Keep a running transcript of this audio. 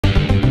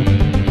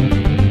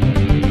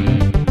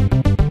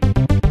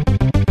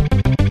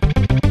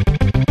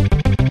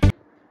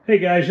Hey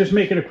guys, just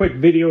making a quick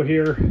video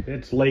here.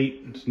 It's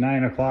late, it's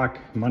 9 o'clock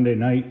Monday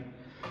night.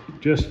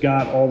 Just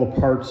got all the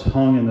parts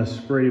hung in the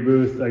spray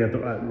booth. I got the,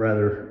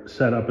 rather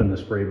set up in the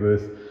spray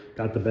booth.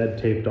 Got the bed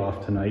taped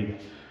off tonight.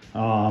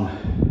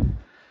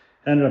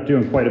 Ended up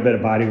doing quite a bit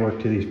of body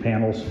work to these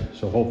panels.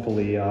 So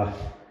hopefully they'll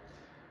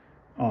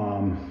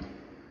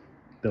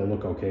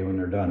look okay when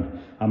they're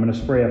done. I'm gonna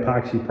spray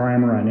epoxy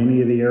primer on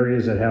any of the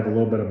areas that have a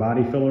little bit of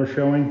body filler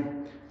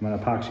showing. I'm gonna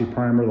epoxy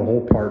primer the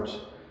whole parts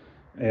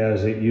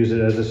as it use it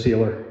as a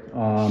sealer.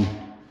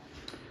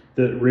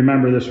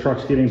 Remember, this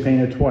truck's getting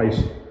painted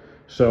twice,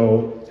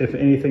 so if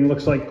anything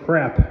looks like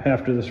crap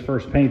after this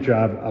first paint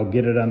job, I'll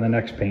get it on the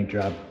next paint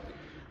job,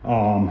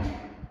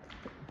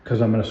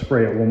 because I'm going to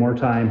spray it one more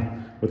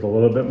time with a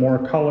little bit more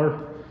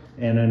color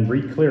and then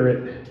re-clear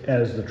it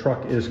as the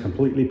truck is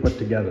completely put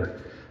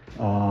together.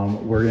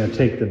 We're going to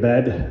take the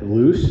bed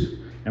loose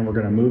and we're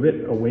going to move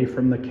it away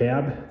from the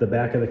cab, the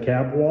back of the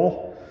cab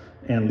wall,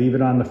 and leave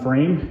it on the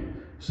frame,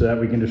 so that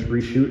we can just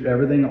reshoot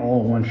everything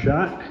all in one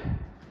shot.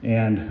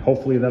 And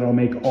hopefully that'll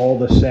make all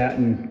the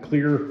satin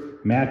clear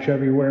match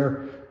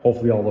everywhere.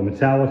 Hopefully all the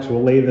metallics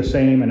will lay the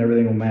same and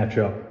everything will match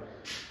up.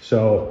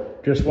 So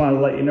just want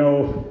to let you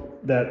know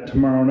that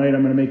tomorrow night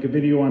I'm going to make a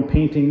video on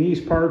painting these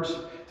parts.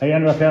 I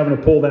ended up having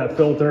to pull that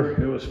filter.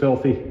 It was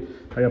filthy.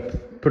 I got to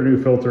put a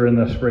new filter in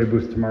the spray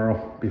booth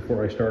tomorrow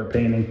before I start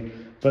painting.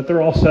 But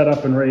they're all set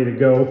up and ready to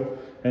go.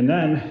 And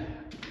then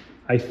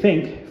I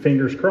think,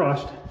 fingers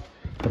crossed,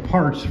 the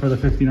parts for the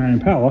 59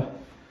 Impala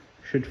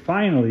should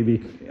finally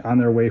be on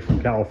their way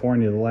from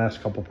California, the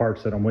last couple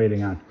parts that I'm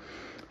waiting on.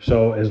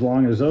 So as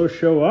long as those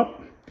show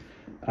up,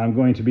 I'm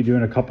going to be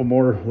doing a couple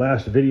more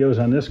last videos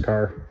on this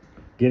car,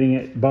 getting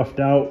it buffed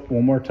out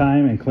one more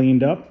time and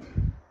cleaned up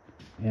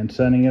and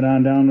sending it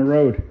on down the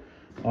road.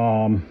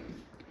 The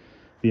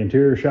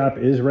interior shop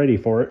is ready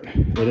for it.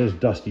 It is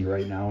dusty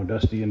right now,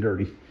 dusty and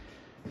dirty,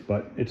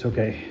 but it's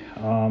okay.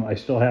 I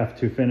still have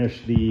to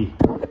finish the,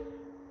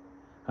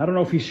 I don't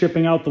know if he's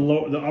shipping out the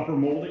upper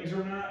moldings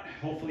or not.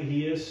 Hopefully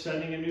he is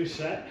sending a new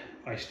set.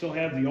 I still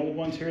have the old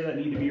ones here that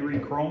need to be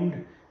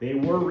re-chromed. They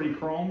were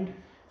re-chromed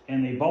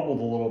and they bubbled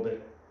a little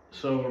bit.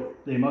 So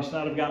they must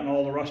not have gotten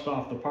all the rust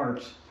off the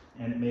parts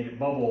and it made it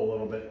bubble a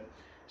little bit.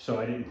 So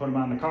I didn't put them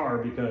on the car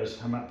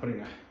because I'm not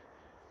putting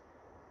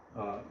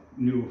a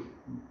new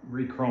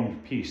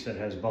re-chromed piece that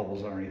has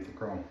bubbles underneath the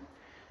chrome.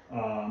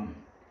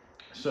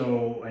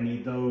 So I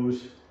need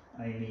those.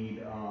 I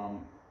need,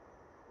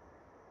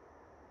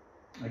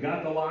 I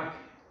got the lock.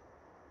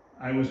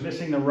 I was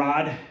missing the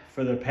rod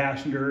for the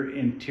passenger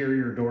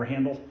interior door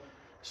handle,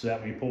 so that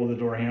when you pull the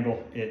door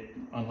handle, it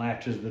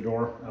unlatches the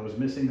door. I was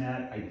missing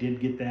that. I did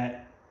get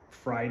that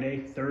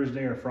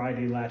Thursday or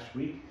Friday last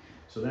week.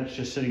 So that's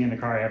just sitting in the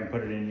car. I haven't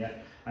put it in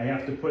yet. I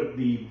have to put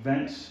the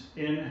vents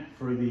in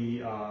for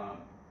the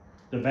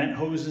vent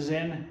hoses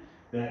in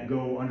that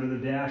go under the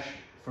dash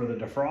for the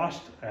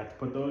defrost. I have to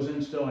put those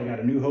in still. I got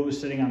a new hose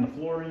sitting on the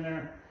floor in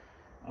there.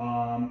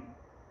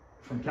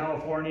 From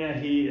California,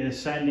 he is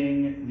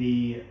sending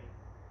the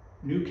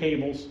new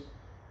cables,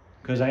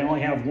 because I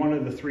only have one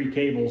of the 3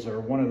 cables or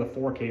one of the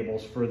 4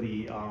 cables for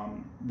the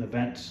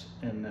vents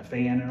and the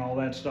fan and all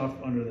that stuff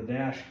under the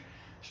dash.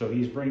 So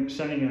he's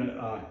sending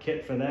a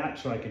kit for that,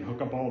 so I can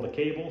hook up all the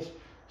cables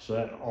so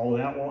that all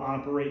that will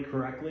operate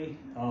correctly.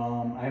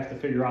 I have to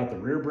figure out the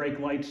rear brake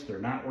lights. They're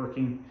not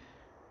working.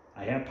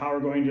 I have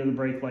power going to the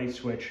brake light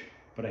switch,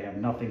 but I have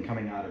nothing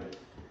coming out of it.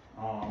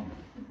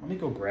 Let me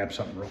go grab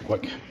something real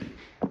quick.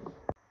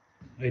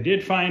 I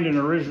did find an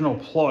original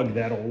plug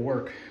that'll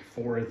work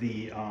for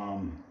the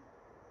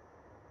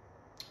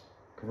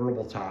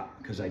convertible top,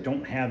 because I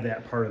don't have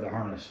that part of the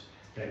harness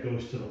that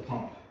goes to the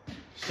pump.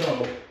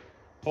 So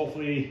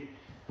hopefully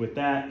with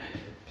that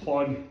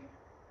plug,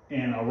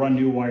 and I'll run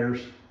new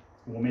wires,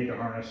 we'll make a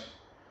harness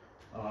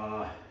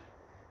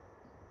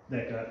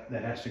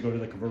that has to go to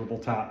the convertible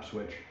top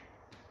switch.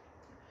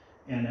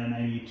 And then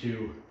I need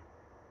to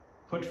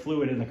put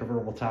fluid in the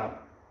convertible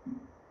top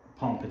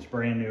pump. It's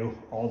brand new.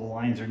 All the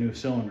lines are new,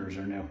 cylinders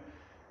are new.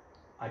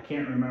 I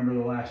can't remember the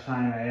last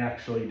time I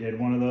actually did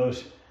one of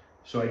those.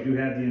 So I do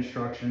have the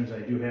instructions. I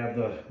do have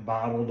the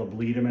bottle to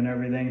bleed them and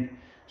everything.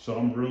 So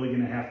I'm really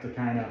going to have to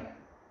kind of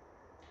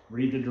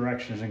read the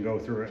directions and go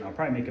through it. And I'll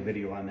probably make a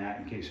video on that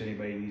in case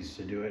anybody needs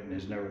to do it and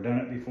has never done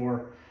it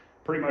before.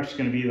 Pretty much it's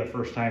going to be the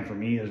first time for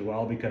me as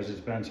well, because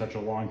it's been such a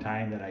long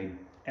time that I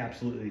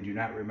absolutely do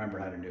not remember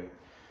how to do it.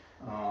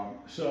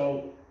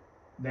 So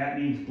that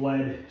needs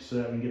bled so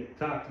that we get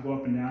the top to go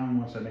up and down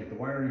once I make the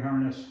wiring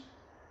harness.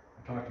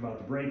 I talked about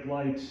the brake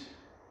lights.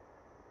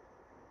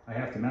 I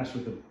have to mess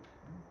with the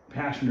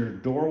passenger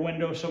door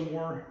window some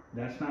more.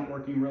 That's not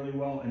working really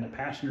well. And the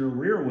passenger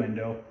rear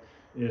window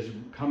is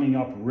coming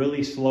up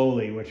really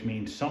slowly, which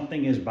means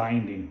something is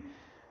binding.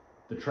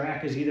 The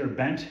track is either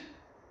bent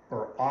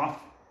or off.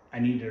 I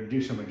need to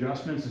do some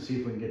adjustments and see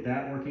if we can get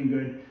that working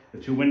good. The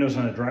 2 windows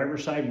on the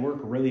driver's side work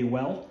really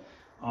well.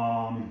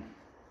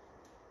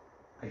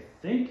 I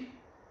think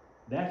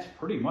that's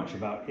pretty much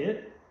about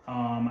it.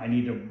 I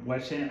need to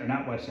wet sand, or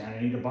not wet sand, I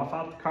need to buff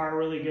out the car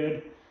really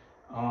good.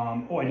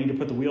 Oh, I need to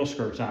put the wheel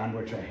skirts on,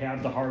 which I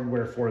have the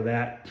hardware for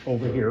that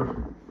over here.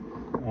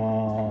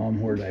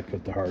 Where did I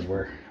put the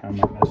hardware? On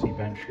my messy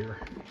bench here.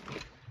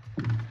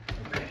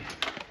 Okay.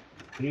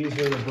 These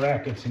are the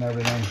brackets and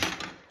everything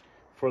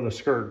for the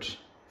skirts.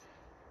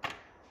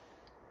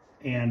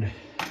 And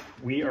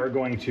we are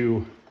going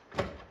to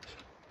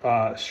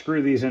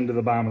screw these into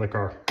the bottom of the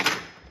car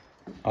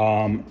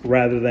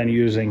rather than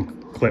using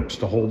clips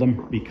to hold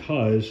them,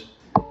 because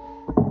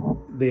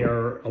they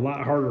are a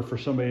lot harder for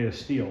somebody to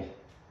steal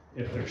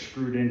if they're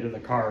screwed into the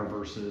car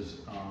versus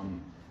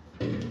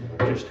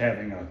just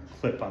having a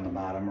clip on the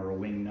bottom or a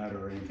wing nut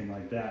or anything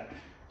like that.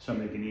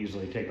 Somebody can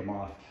easily take them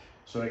off.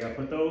 So I got to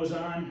put those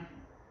on.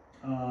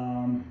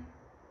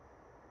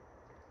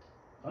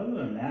 Other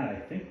than that, I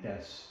think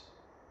that's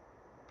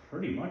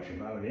pretty much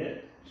about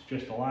it. It's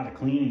just a lot of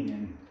cleaning,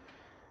 and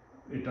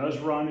it does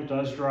run, it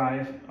does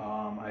drive.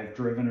 I've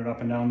driven it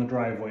up and down the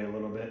driveway a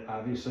little bit.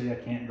 Obviously I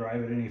can't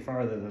drive it any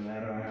farther than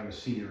that. I don't have a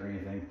seat or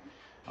anything.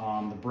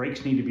 The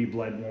brakes need to be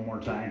bled one more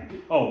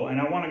time. Oh,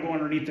 and I want to go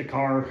underneath the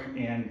car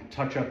and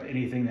touch up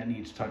anything that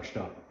needs touched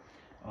up.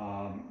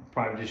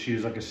 Probably just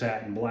use like a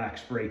satin black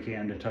spray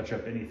can to touch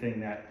up anything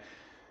that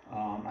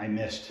I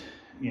missed,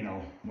 you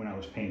know, when I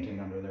was painting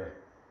under there.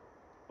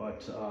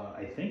 But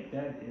I think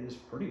that is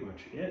pretty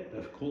much it.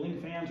 The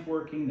cooling fan's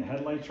working, the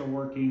headlights are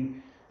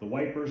working, the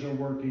wipers are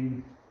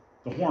working.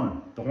 The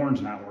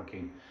horn's not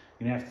working.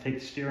 You're gonna have to take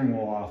the steering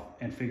wheel off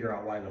and figure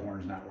out why the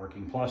horn's not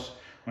working. Plus,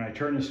 when I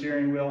turn the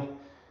steering wheel,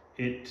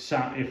 it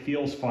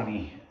feels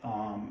funny.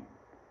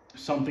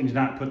 Something's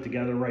not put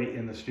together right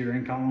in the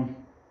steering column,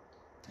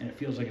 and it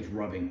feels like it's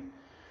rubbing.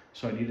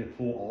 So I need to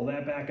pull all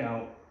that back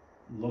out,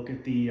 look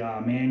at the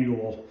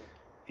manual,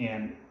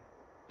 and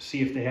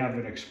see if they have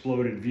an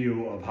exploded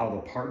view of how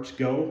the parts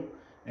go,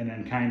 and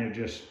then kind of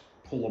just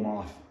pull them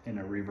off in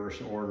a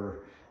reverse order,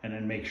 and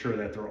then make sure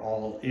that they're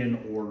all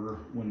in order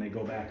when they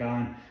go back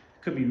on.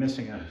 Could be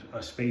missing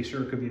a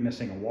spacer, could be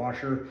missing a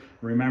washer.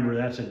 Remember,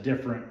 that's a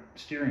different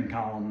steering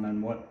column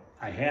than what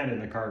I had in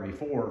the car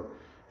before,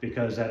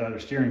 because that other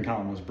steering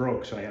column was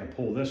broke. So I had to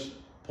pull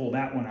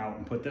that one out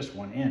and put this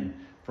one in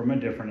from a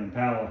different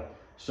Impala.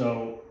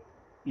 So,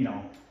 you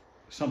know,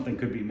 something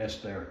could be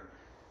missed there.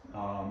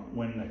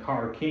 When the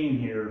car came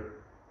here,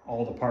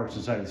 all the parts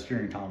inside the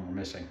steering column were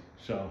missing.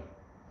 So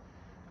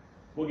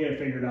we'll get it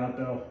figured out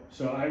though.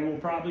 So I will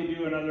probably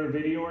do another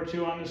video or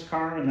two on this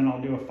car, and then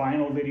I'll do a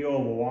final video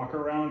of a walk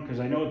around, because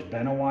I know it's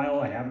been a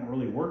while. I haven't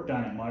really worked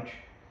on it much,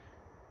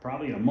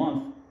 probably in a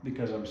month,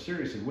 because I'm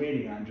seriously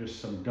waiting on just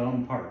some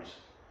dumb parts.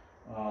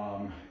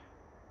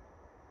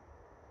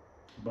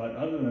 But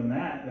other than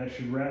that, that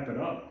should wrap it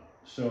up.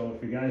 So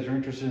if you guys are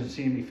interested in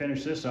seeing me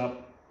finish this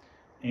up,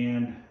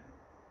 and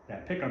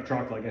that pickup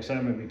truck, like I said,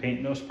 I'm going to be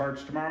painting those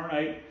parts tomorrow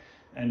night,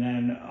 and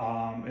then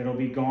it'll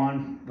be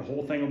gone. The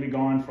whole thing will be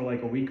gone for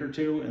like a week or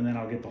two, and then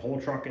I'll get the whole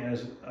truck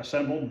as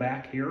assembled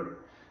back here.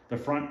 The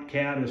front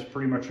cab is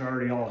pretty much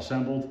already all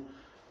assembled.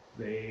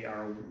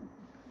 They're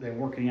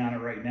working on it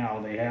right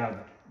now. They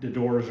have the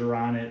doors are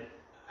on it.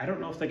 I don't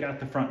know if they got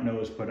the front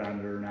nose put on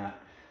it or not,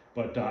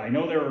 but I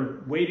know they were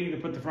waiting to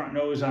put the front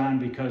nose on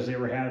because they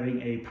were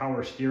having a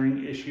power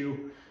steering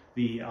issue.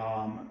 The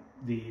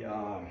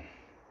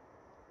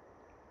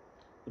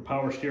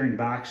power steering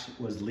box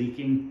was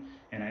leaking,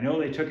 and I know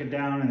they took it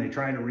down and they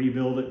tried to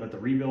rebuild it, but the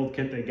rebuild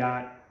kit they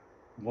got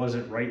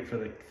wasn't right for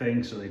the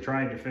thing, so they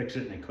tried to fix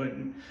it and they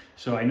couldn't.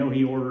 So I know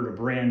he ordered a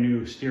brand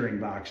new steering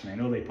box, and I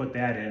know they put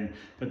that in,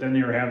 but then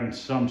they were having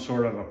some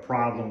sort of a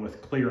problem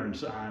with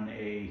clearance on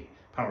a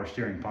power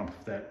steering pump,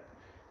 that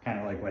kind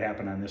of like what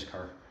happened on this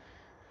car.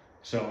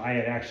 So I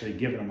had actually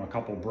given him a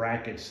couple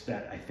brackets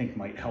that I think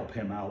might help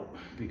him out,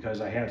 because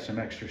I had some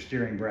extra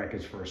steering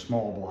brackets for a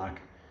small block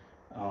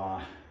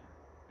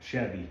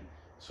Chevy.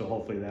 So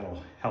hopefully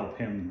that'll help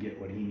him get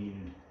what he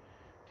needed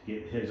to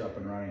get his up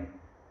and running.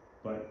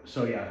 But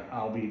so yeah,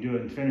 I'll be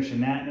finishing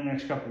that in the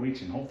next couple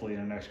weeks, and hopefully in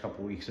the next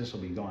couple weeks this will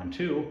be gone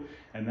too.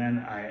 And then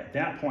at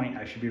that point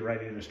I should be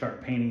ready to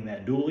start painting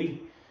that dually,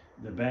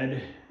 the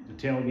bed, the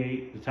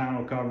tailgate, the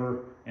tonneau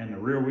cover, and the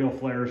rear wheel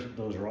flares.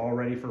 Those are all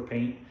ready for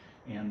paint,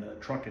 and the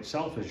truck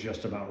itself is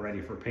just about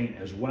ready for paint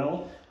as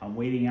well. I'm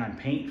waiting on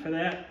paint for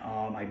that.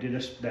 I did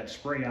that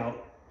spray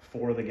out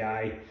for the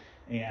guy,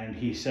 and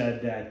he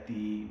said that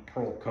the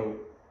pearl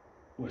coat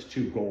was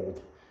too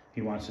gold.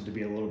 He wants it to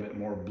be a little bit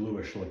more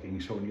bluish looking.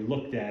 So when you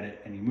looked at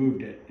it and he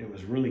moved it, it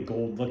was really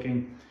gold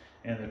looking,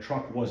 and the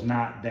truck was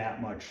not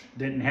that much,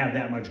 didn't have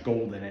that much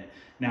gold in it.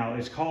 Now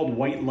it's called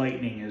White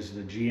Lightning is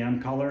the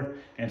GM color,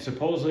 and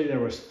supposedly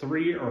there was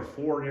 3 or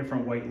 4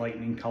 different White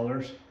Lightning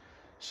colors.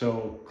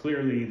 So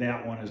clearly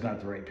that one is not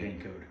the right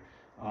paint code.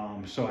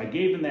 So I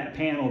gave him that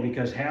panel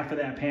because half of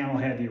that panel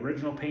had the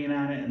original paint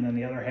on it, and then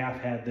the other half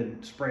had the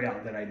spray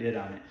out that I did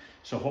on it.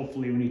 So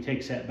hopefully when he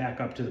takes that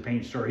back up to the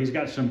paint store, he's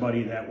got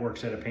somebody that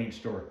works at a paint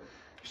store,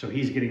 so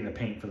he's getting the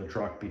paint for the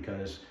truck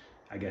because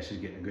I guess he's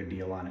getting a good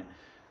deal on it.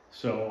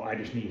 So I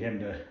just need him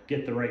to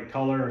get the right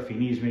color. If he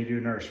needs me to do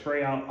another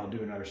spray out, I'll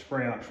do another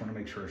spray out. Just want to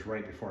make sure it's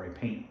right before I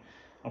paint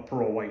a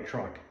pearl white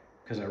truck,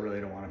 because I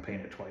really don't want to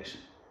paint it twice.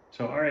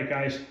 So, all right,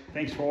 guys,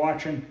 thanks for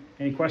watching.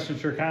 Any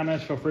questions or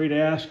comments, feel free to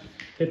ask.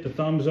 Hit the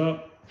thumbs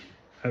up.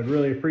 I'd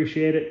really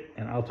appreciate it,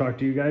 and I'll talk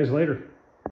to you guys later.